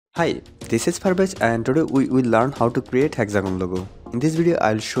Hi, this is Parvej and today we will learn how to create hexagon logo. In this video,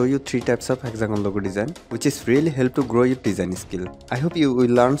 I'll show you 3 types of hexagon logo design, which is really help to grow your design skill. I hope you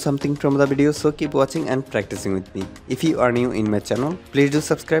will learn something from the video, so keep watching and practicing with me. If you are new in my channel, please do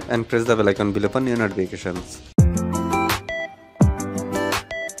subscribe and press the bell icon below for new notifications.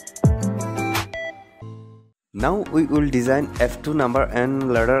 Now we will design F2 number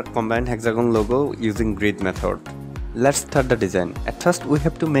and letter combined hexagon logo using grid method. Let's start the design. At first we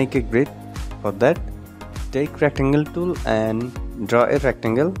have to make a grid. For that, take rectangle tool and draw a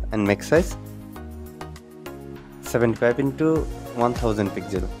rectangle and make size 75 into 1000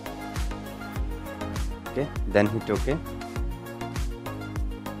 pixel. Okay, then hit OK.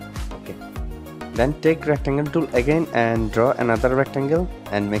 Okay, then take rectangle tool again and draw another rectangle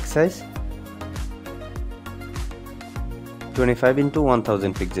and make size 25 into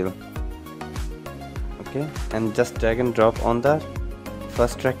 1000 pixel. Okay, and just drag and drop on the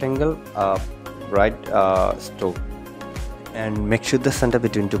first rectangle right stroke and make sure the center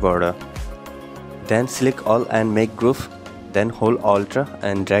between two border. Then select all and make groove, then hold Alt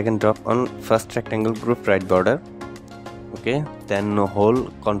and drag and drop on first rectangle groove right border. Okay, then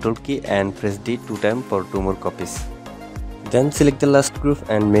hold Ctrl key and press D 2 times for 2 more copies. Then select the last groove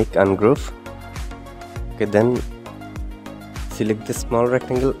and make ungroove. Okay, then select the small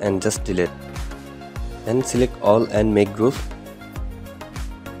rectangle and just delete. Then select all and make groove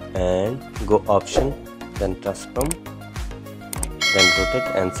and go option, then transform, then rotate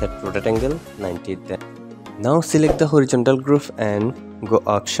and set rotate angle 90. Now select the horizontal groove and go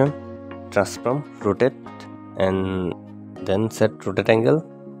option, transform, rotate and then set rotate angle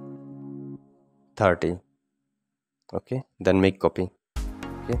 30. Okay, then make copy.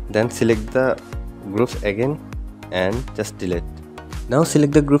 Okay, then select the groove again and just delete. Now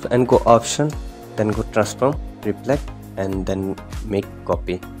select the groove and go option, then go transform, reflect and then make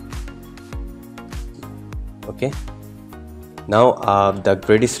copy. Okay, now the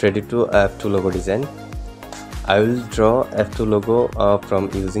grid is ready to F2 logo design. I will draw F2 logo from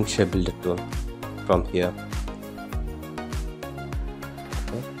using shape builder tool from here.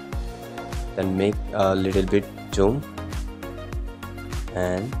 Okay, then make a little bit zoom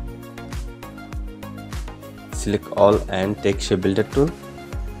and select all and take shape builder tool.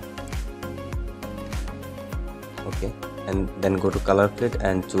 Okay, and then go to color palette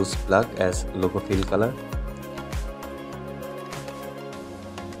and choose black as logo fill color.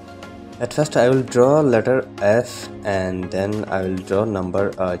 At first I will draw letter F and then I will draw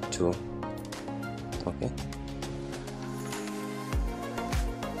number 2. Okay,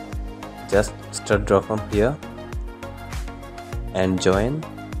 just start draw from here and join.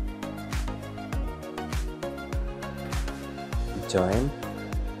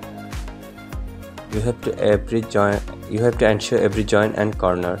 You have to ensure every join and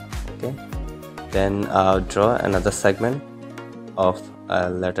corner. Okay, then draw another segment of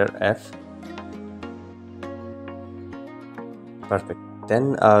letter F. Perfect.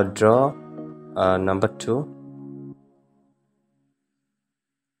 Then draw number 2.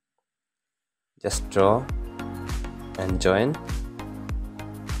 Just draw and join.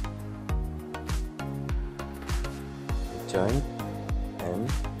 And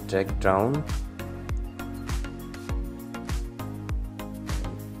drag down,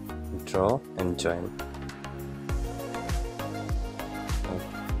 draw and join.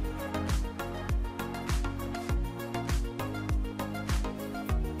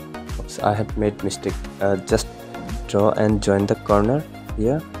 Oops, I have made mistake. Just draw and join the corner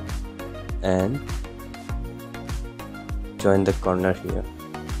here and join the corner here.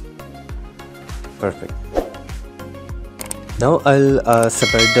 Perfect. Now I'll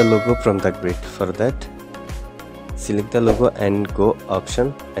separate the logo from the grid. For that, select the logo and go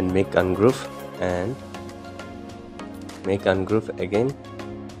option and make ungroove and make ungroove again.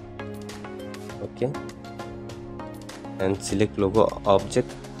 Okay, and select logo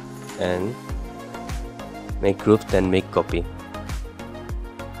object and make groove, then make copy.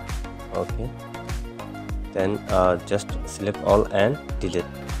 Okay, then just select all and delete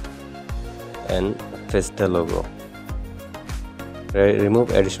and paste the logo.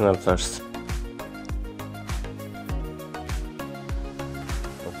 Remove additional first.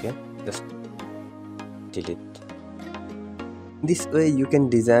 Okay, just delete. This way you can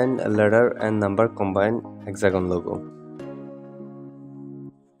design a letter and number combined hexagon logo.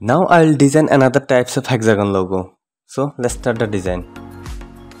 Now I'll design another types of hexagon logo. So let's start the design.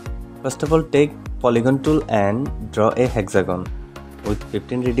 First of all, take Polygon tool and draw a hexagon with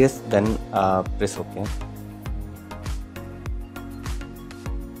 15 radius, then press OK.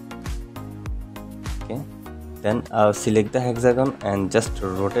 Then select the hexagon and just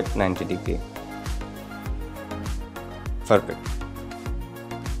rotate 90 degree. Perfect.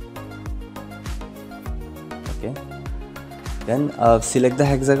 Okay. Then select the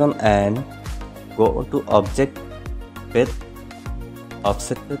hexagon and go to object, width,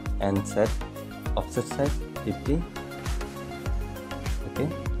 offset width, and set offset size 50. Okay.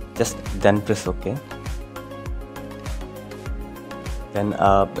 Just then press OK. Then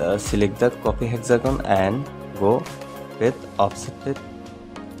select the copy hexagon and go with offset width,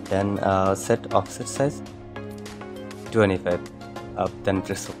 then set offset size 25. Then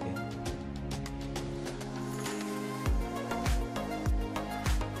press OK.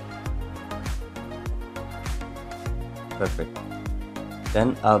 Perfect.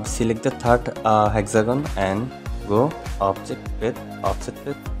 Then select the third hexagon and go object with offset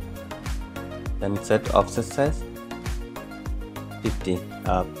width, then set offset size 50.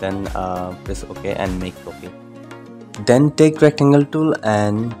 Then press OK and make copy. Then take rectangle tool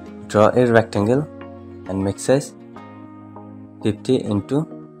and draw a rectangle and make size 50 into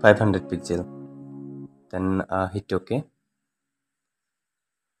 500 pixel. Then hit OK.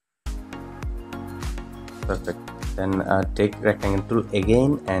 Perfect. Then take rectangle tool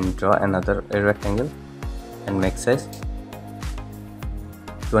again and draw another rectangle and make size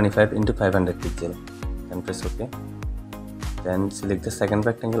 25 into 500 pixel. Then press OK. Then select the second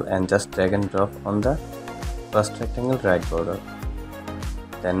rectangle and just drag and drop on the first rectangle right border.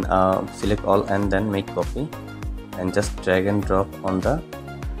 Then select all and then make copy and just drag and drop on the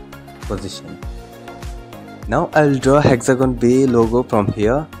position. Now I'll draw hexagon B logo from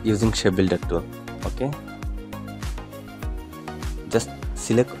here using shape builder tool. Okay. Just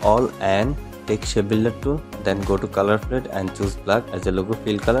select all and take shape builder tool, then go to color palette and choose black as a logo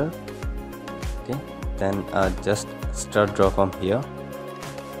fill color. Okay. Then just start draw from here.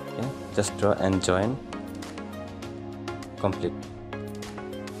 Okay. Just draw and join. Complete.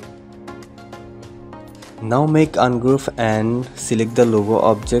 Now make ungroup and select the logo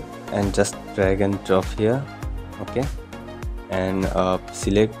object and just drag and drop here. Okay. And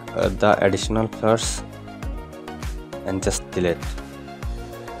select the additional flowers and just delete.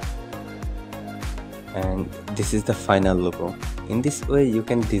 And this is the final logo. In this way you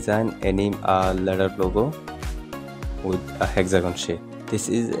can design any letter logo with a hexagon shape. This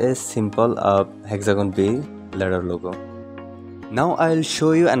is a simple hexagon B letter logo. Now I'll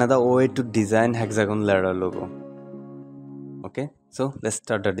show you another way to design hexagon letter logo. Okay, so let's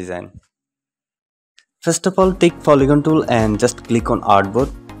start the design. First of all, take Polygon tool and just click on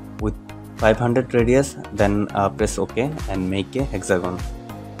artboard with 500 radius, then press OK and make a hexagon.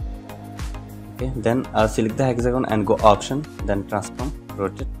 Okay, then select the hexagon and go option, then transform,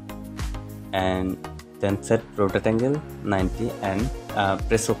 rotate, and then set rotate angle 90 and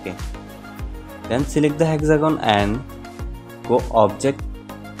press OK. Then select the hexagon and go object,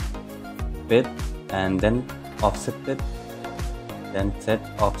 width, and then offset width, then set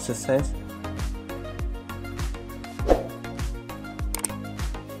offset size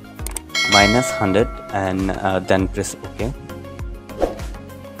 -100 and then press OK.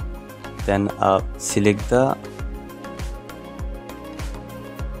 Then select the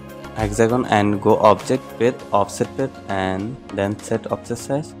hexagon and go object with offset width and then set offset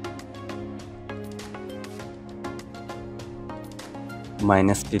size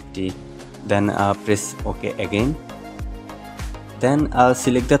 -50. Then press OK again. Then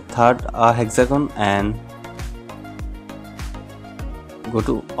select the third hexagon and go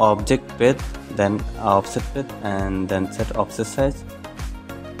to object width, then offset width and then set offset size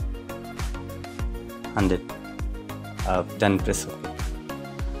 100. Then press OK.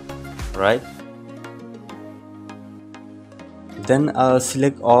 Right. Then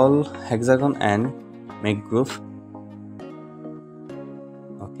select all hexagon and make groove.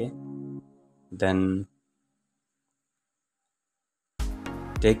 Okay. Then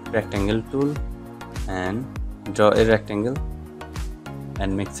take rectangle tool and draw a rectangle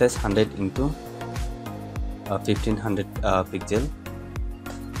and make size 100 into 1500 pixel.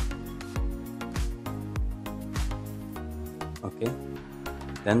 Okay.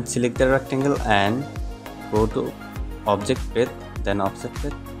 Then select the rectangle and go to object width, then offset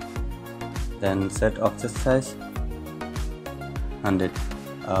width, then set offset size 100.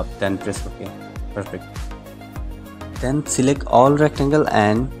 Then press OK. Perfect. Then select all rectangle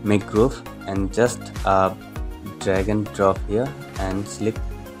and make groove and just drag and drop here and select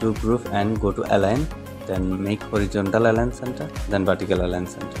two groove and go to align, then make horizontal align center, then vertical align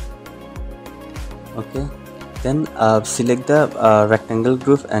center. Okay. Then select the rectangle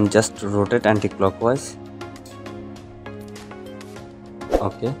groove and just rotate anti-clockwise.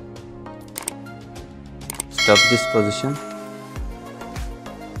 stop this position.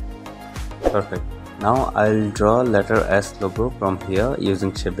 Perfect. Now I'll draw letter S logo from here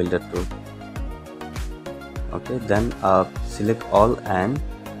using shape builder tool. Okay, then select all and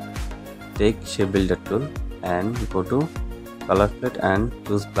take shape builder tool and go to color palette and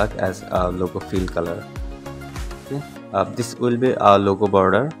choose black as a logo fill color. Okay, this will be our logo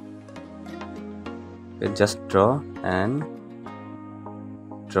border. Okay, just draw and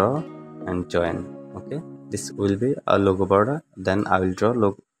join. Okay, this will be a logo border. Then I will draw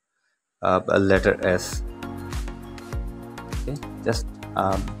logo a letter S. Okay, just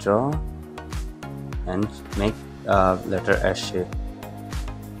draw and make letter S shape.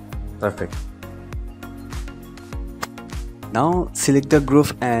 Perfect. Now select the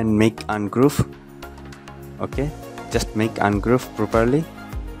groove and make ungroove. Okay, just make ungroove properly.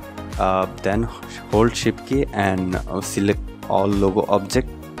 Then hold shift key and select all logo object,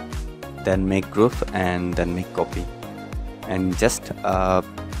 then make groove and then make copy and just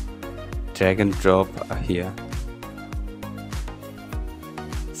drag and drop here.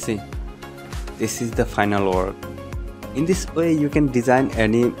 See, this is the final work. In this way you can design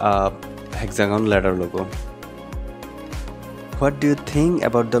any hexagon letter logo. What do you think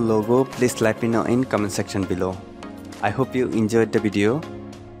about the logo? Please let me know in comment section below. I hope you enjoyed the video.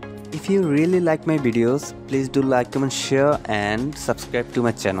 If you really like my videos, please do like, comment, share and subscribe to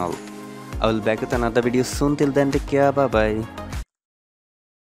my channel. I will be back with another video soon. Till then, take care. Bye bye.